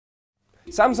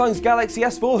Samsung's Galaxy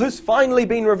S4 has finally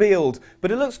been revealed,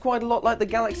 but it looks quite a lot like the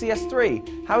Galaxy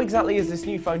S3. How exactly is this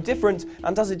new phone different,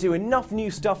 and does it do enough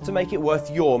new stuff to make it worth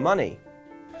your money?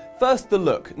 First, the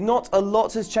look. Not a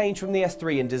lot has changed from the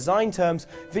S3 in design terms.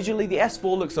 Visually, the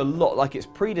S4 looks a lot like its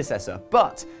predecessor,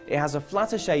 but it has a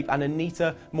flatter shape and a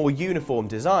neater, more uniform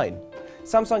design.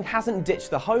 Samsung hasn't ditched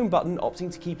the home button, opting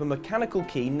to keep a mechanical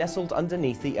key nestled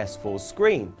underneath the S4's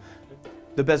screen.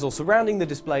 The bezel surrounding the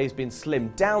display has been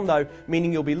slimmed down though,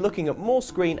 meaning you'll be looking at more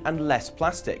screen and less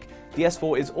plastic. The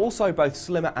S4 is also both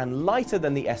slimmer and lighter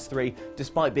than the S3,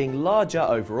 despite being larger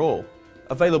overall.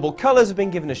 Available colours have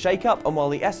been given a shake-up, and while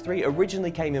the S3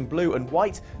 originally came in blue and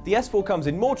white, the S4 comes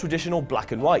in more traditional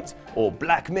black and white, or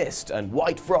black mist and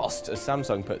white frost, as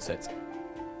Samsung puts it.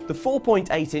 The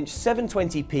 4.8-inch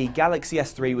 720p Galaxy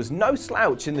S3 was no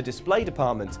slouch in the display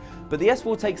department, but the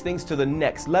S4 takes things to the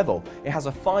next level. It has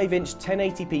a 5-inch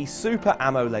 1080p Super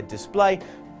AMOLED display.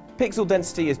 Pixel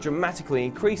density is dramatically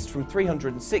increased from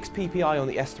 306 ppi on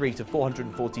the S3 to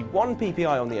 441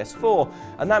 ppi on the S4,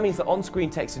 and that means that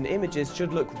on-screen text and images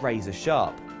should look razor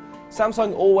sharp.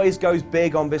 Samsung always goes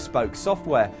big on bespoke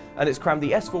software, and it's crammed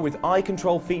the S4 with eye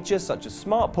control features such as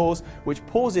Smart Pause, which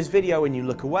pauses video when you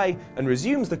look away and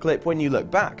resumes the clip when you look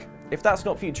back. If that's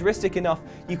not futuristic enough,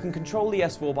 you can control the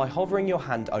S4 by hovering your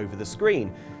hand over the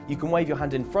screen. You can wave your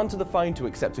hand in front of the phone to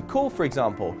accept a call, for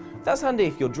example. That's handy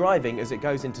if you're driving, as it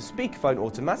goes into speakerphone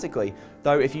automatically,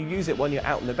 though if you use it when you're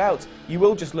out and about, you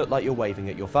will just look like you're waving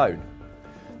at your phone.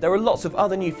 There are lots of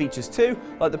other new features too,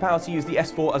 like the power to use the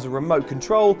S4 as a remote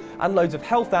control and loads of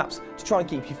health apps to try and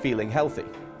keep you feeling healthy.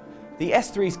 The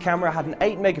S3's camera had an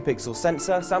 8-megapixel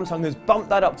sensor. Samsung has bumped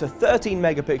that up to 13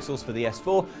 megapixels for the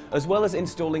S4, as well as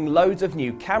installing loads of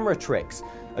new camera tricks.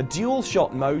 A dual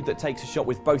shot mode that takes a shot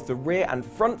with both the rear and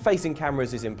front-facing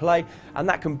cameras is in play, and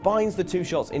that combines the two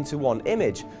shots into one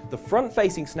image. The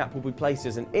front-facing snap will be placed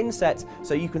as an inset,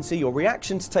 so you can see your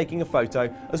reaction to taking a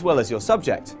photo as well as your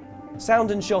subject.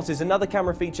 Sound and Shot is another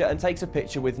camera feature and takes a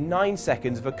picture with 9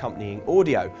 seconds of accompanying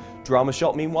audio. Drama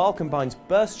Shot, meanwhile, combines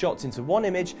burst shots into one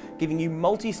image, giving you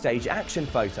multi-stage action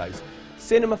photos.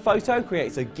 Cinema Photo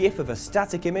creates a GIF of a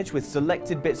static image with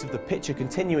selected bits of the picture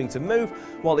continuing to move,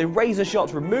 while Eraser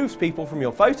Shot removes people from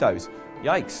your photos.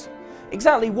 Yikes.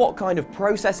 Exactly what kind of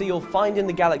processor you'll find in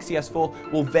the Galaxy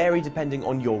S4 will vary depending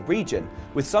on your region,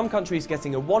 with some countries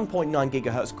getting a 1.9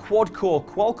 GHz quad-core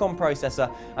Qualcomm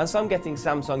processor and some getting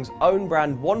Samsung's own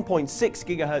brand 1.6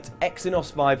 GHz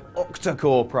Exynos 5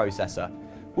 octa-core processor.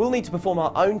 We'll need to perform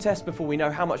our own test before we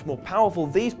know how much more powerful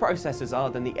these processors are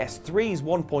than the S3's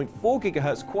 1.4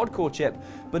 GHz quad-core chip,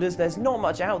 but as there's not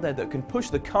much out there that can push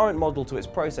the current model to its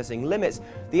processing limits,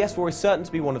 the S4 is certain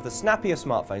to be one of the snappier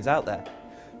smartphones out there.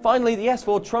 Finally, the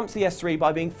S4 trumps the S3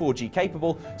 by being 4G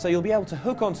capable, so you'll be able to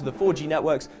hook onto the 4G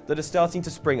networks that are starting to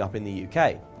spring up in the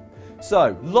UK.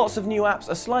 So, lots of new apps,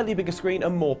 a slightly bigger screen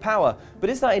and more power,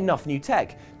 but is that enough new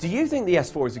tech? Do you think the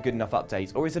S4 is a good enough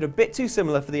update, or is it a bit too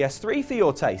similar for the S3 for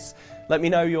your tastes? Let me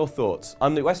know your thoughts.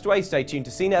 I'm Luke Westaway, stay tuned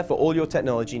to CNET for all your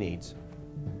technology needs.